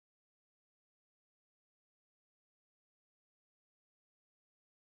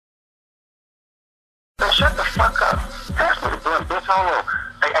Man, shut the fuck up. Pass me the blunt, bitch. Hold on.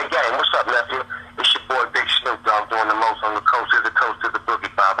 Hey, gang, what's up, nephew? It's your boy Big Snoop Dogg doing the most on the coast to the boogie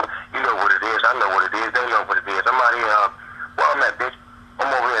bopper. You know what it is. I know what it is. They know what it is. I'm out here, where I'm at, bitch. I'm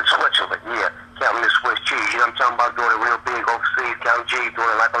over here in Switzerland, yeah. Counting this Swiss cheese. You know what I'm talking about? Doing it real big overseas. Counting G's,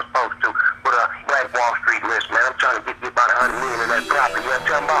 doing it like I'm supposed to. With a Black Wall Street list, man. I'm trying to get you about 100 million in that property. You know what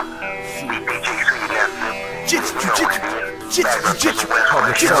I'm talking about? BPG, see you, nephew.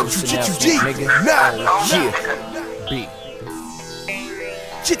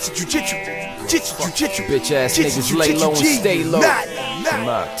 Bitch ass niggas lay low and stay low. Come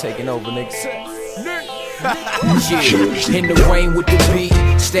on, taking over, niggas. Yeah, in the rain with the beat,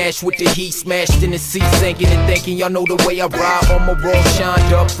 stashed with the heat, smashed in the seat, sinking and thinking y'all know the way I ride. On my raw,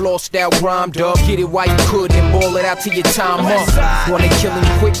 shined up, floor style, grimed up. Get it while you could and ball it out till your time up. Wanna kill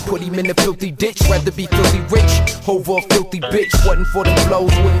him quick, put him in the filthy ditch. Rather be filthy rich, over a filthy bitch. Wasn't for the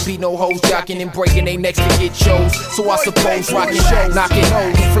blows, wouldn't be no hoes jocking and breaking they necks to get shows. So I suppose rocking, knocking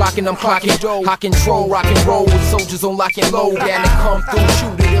hoes, flocking, I'm clocking. I control, rock and roll with soldiers on lock and load. Down and come through,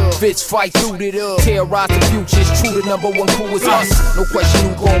 shoot it up. Fits fight, shoot it up. Terrorize the future, it's true, the #1 crew is us. No question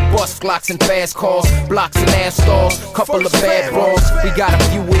who gon' bust, Glocks and fast cars, blocks and ass stars, couple of bad bras. We got a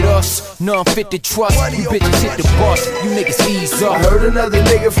few with us, none fit to trust. You bitches hit the bus, you niggas ease up. I heard another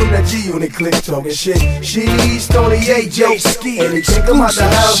nigga from that G-Unit click talking shit. She's Tony AJ, and he can't come out the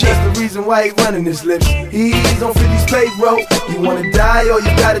house. That's the reason why he running his lips. He's on 50's payroll. You wanna die, all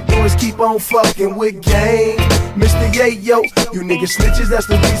you gotta do is keep on fucking with game. Mr. Yayo, you niggas snitches, that's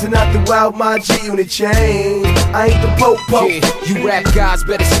the reason I threw out my G-Unit chain. I ain't the po-po. Yeah, you rap guys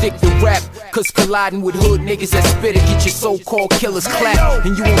better stick to rap, cause colliding with hood niggas that spitter get your so-called killers clapped.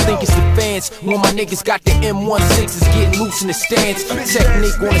 And you won't think it's the fans, when my niggas got the M16s getting loose in the stands.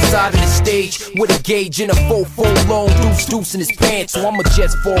 Technique on the side of the stage, with a gauge and a 4-4 long deuce in his pants. So I'ma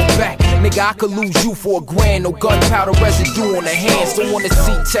just fall back, nigga, I could lose you for $1,000. No gunpowder residue on the hands. Don't wanna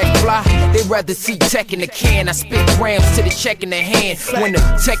see tech fly, they rather see tech in the can. I spit grams to the check in the hand. When the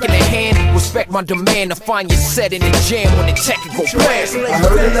tech in the hand, respect my demand to find your set in the jam when the tech can go blast. I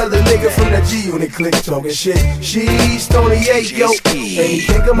heard another nigga from that G-Unit click talking shit. She's Tony Ayo, and he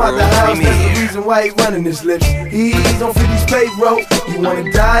can't come out the house. That's the reason why he running his lips. He's on 50's payroll. You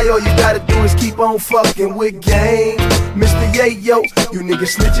wanna die, all you gotta do is keep on fucking with game. Mr. Yayo, you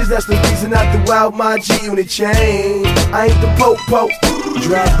niggas snitches, that's the reason I threw out my G-Unit chain. I ain't the po-po.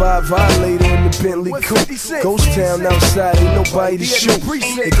 Drive-by violator in the Bentley coupe. Ghost town outside, ain't nobody to shoot.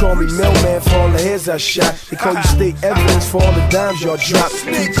 They call me mailman for all the heads I shot. They call you state evidence for all the dimes y'all drop.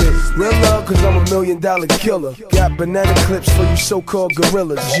 Keep it real love, cause I'm $1 million killer. Got banana clips for you so-called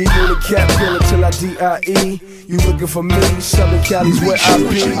gorillas. G-Unit cap killer till I D.I.E. You looking for me, Southern Cali's where I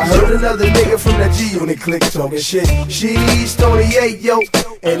be. I heard another nigga from that G-Unit click talking shit. She's Tony Ayo,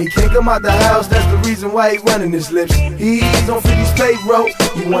 and he can't come out the house. That's the reason why he running his lips. He's on 50's payroll.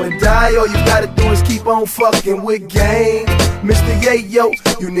 You wanna die, all you gotta do is keep on fucking with game. Mr. Yayo,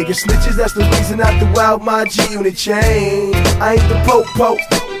 you niggas snitches, that's the reason I threw out my G-Unit chain. I ain't the po-po.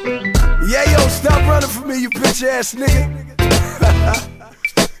 Yayo, stop running from me, you bitch ass nigga.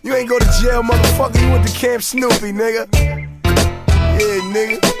 You ain't go to jail, motherfucker, you went to Camp Snoopy, nigga. Yeah,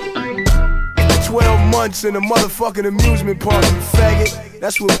 nigga. 12 months in a motherfucking amusement park, you faggot.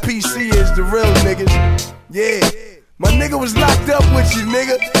 That's what PC is, the real niggas. Yeah, my nigga was locked up with you,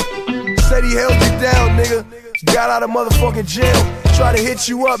 nigga. Said he held you down, nigga. Got out of motherfucking jail, tried to hit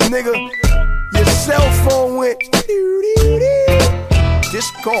you up, nigga. Your cell phone went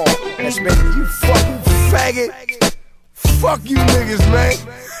this call, that's making you fucking faggot. Fuck you niggas, man.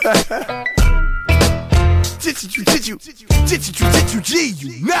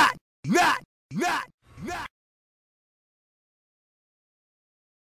 You not.